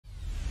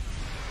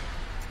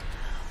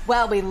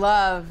Well, we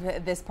love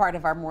this part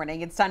of our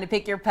morning. It's time to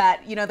pick your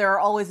pet. You know, there are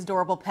always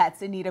adorable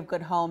pets in need of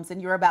good homes,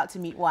 and you're about to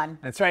meet one.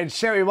 That's right.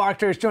 Sherry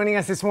Wachter is joining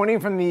us this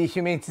morning from the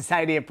Humane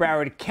Society of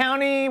Broward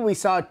County. We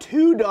saw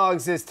 2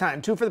 dogs this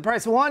time. 2 for the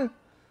price of 1?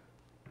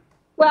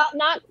 Well,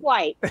 not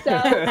quite. So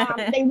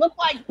they look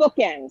like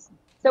bookends.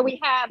 So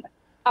we have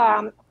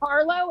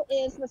Harlow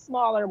is the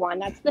smaller one.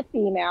 That's the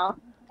female.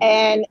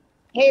 And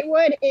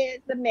Haywood is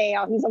the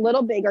male. He's a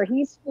little bigger.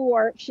 He's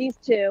 4. She's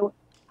 2.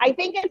 I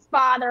think it's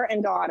father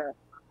and daughter.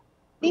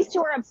 These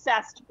 2 are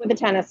obsessed with the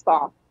tennis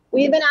ball.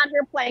 We've been out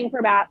here playing for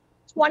about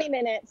 20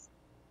 minutes,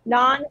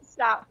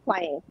 non-stop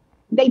playing.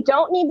 They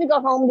don't need to go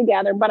home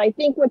together, but I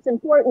think what's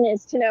important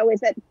is to know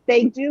is that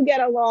they do get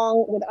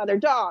along with other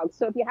dogs.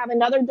 So if you have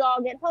another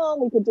dog at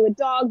home, we could do a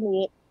dog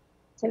meet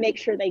to make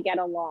sure they get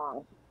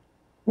along.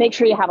 Make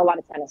sure you have a lot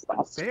of tennis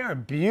balls. They are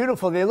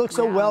beautiful. They look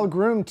so well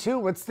groomed too.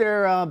 What's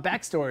their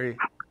backstory?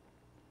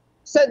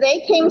 So they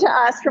came to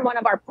us from one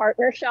of our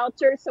partner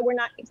shelters, so we're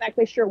not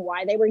exactly sure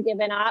why they were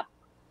given up.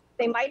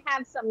 They might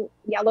have some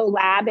yellow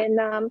lab in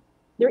them.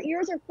 Their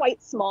ears are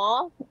quite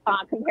small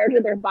compared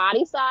to their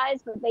body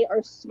size, but they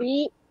are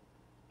sweet,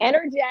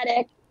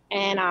 energetic,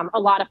 and a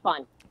lot of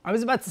fun. I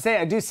was about to say,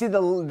 I do see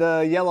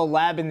the yellow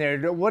lab in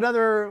there. What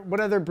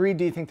other breed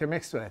do you think they're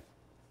mixed with?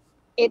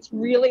 It's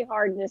really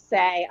hard to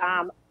say.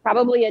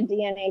 Probably a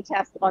DNA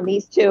test on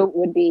these 2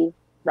 would be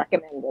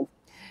recommended.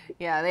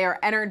 Yeah, they are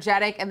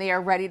energetic and they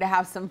are ready to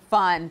have some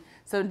fun.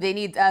 So they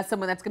need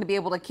someone that's going to be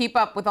able to keep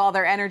up with all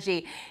their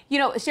energy. You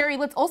know, Sherry,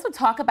 let's also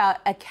talk about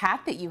a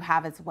cat that you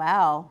have as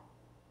well.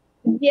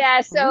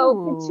 Yeah,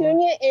 so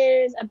Petunia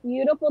is a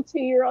beautiful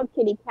 2-year-old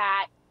kitty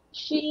cat.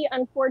 She,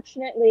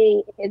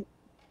 unfortunately, is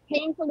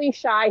painfully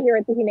shy here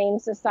at the Humane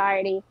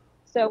Society.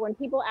 So when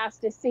people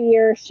ask to see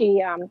her,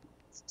 she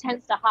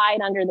tends to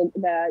hide under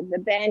the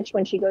bench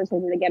when she goes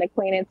into the Get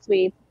Acquainted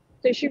suite.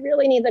 So she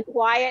really needs a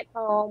quiet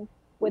home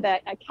with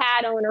a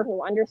cat owner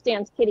who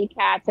understands kitty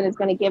cats and is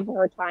going to give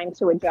her time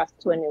to adjust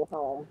to a new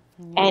home.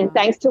 Yeah. And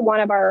thanks to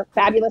one of our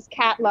fabulous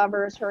cat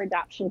lovers, her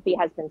adoption fee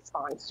has been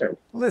sponsored.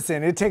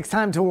 Listen, it takes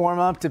time to warm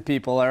up to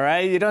people, all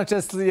right? You don't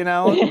just, you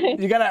know,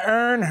 you got to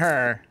earn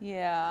her.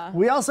 Yeah.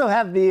 We also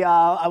have the,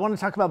 I want to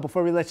talk about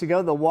before we let you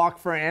go, the Walk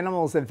for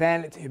Animals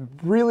event. It's a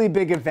really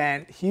big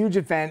event, huge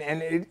event,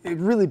 and it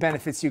really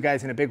benefits you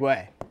guys in a big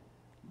way.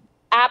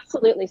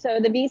 Absolutely.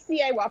 So the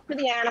VCA Walk for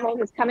the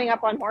Animals is coming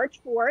up on March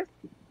 4th.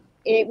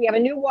 We have a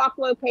new walk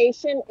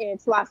location.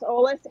 It's Las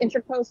Olas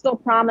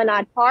Intercoastal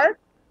Promenade Park.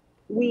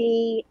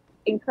 We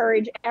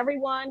encourage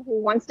everyone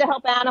who wants to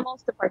help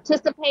animals to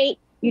participate.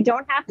 You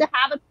don't have to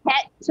have a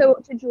pet to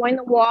join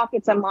the walk.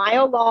 It's a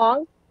mile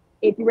long.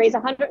 If you raise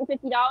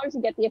 $150,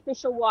 you get the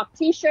official walk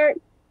t-shirt.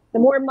 The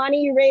more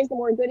money you raise, the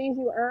more goodies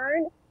you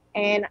earn.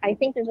 And I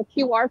think there's a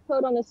QR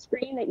code on the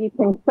screen that you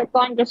can click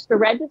on just to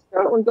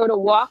register, or go to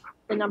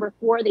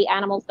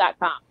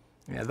walk4theanimals.com.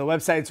 Yeah, the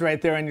website's right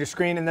there on your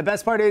screen. And the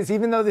best part is,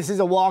 even though this is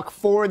a walk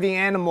for the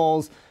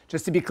animals,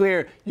 just to be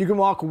clear, you can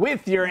walk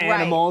with your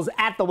animals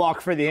at the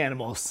Walk for the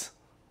Animals.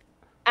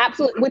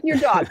 Absolutely, with your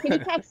dog. Kitty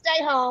cats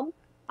stay home,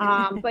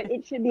 but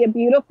it should be a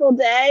beautiful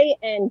day,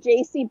 and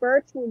JC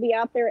Birch will be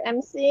out there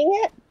emceeing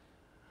it.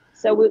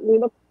 So we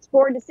look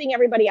forward to seeing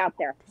everybody out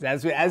there.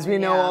 As we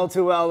know all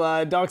too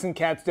well, dogs and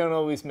cats don't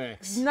always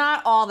mix.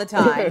 Not all the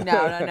time.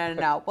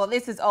 No. Well,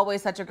 this is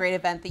always such a great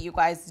event that you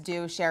guys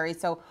do, Sherry.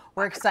 So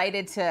we're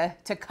excited to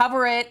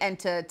cover it and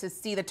to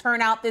see the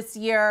turnout this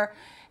year.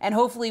 And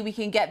hopefully we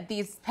can get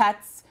these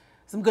pets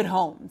some good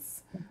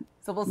homes.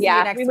 So we'll see you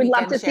next weekend, we would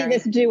love to Sherry. see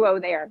this duo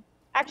there.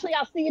 Actually,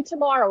 I'll see you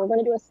tomorrow. We're going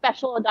to do a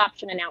special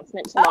adoption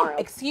announcement tomorrow. Oh,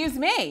 excuse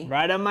me.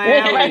 Right on my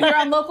alley. Right here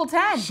on Local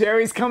 10.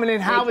 Sherry's coming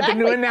in hot with the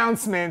new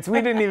announcements.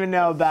 We didn't even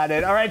know about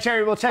it. All right,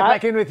 Sherry, we'll check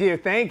back in with you.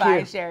 Thank you.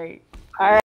 Bye, Sherry. All right.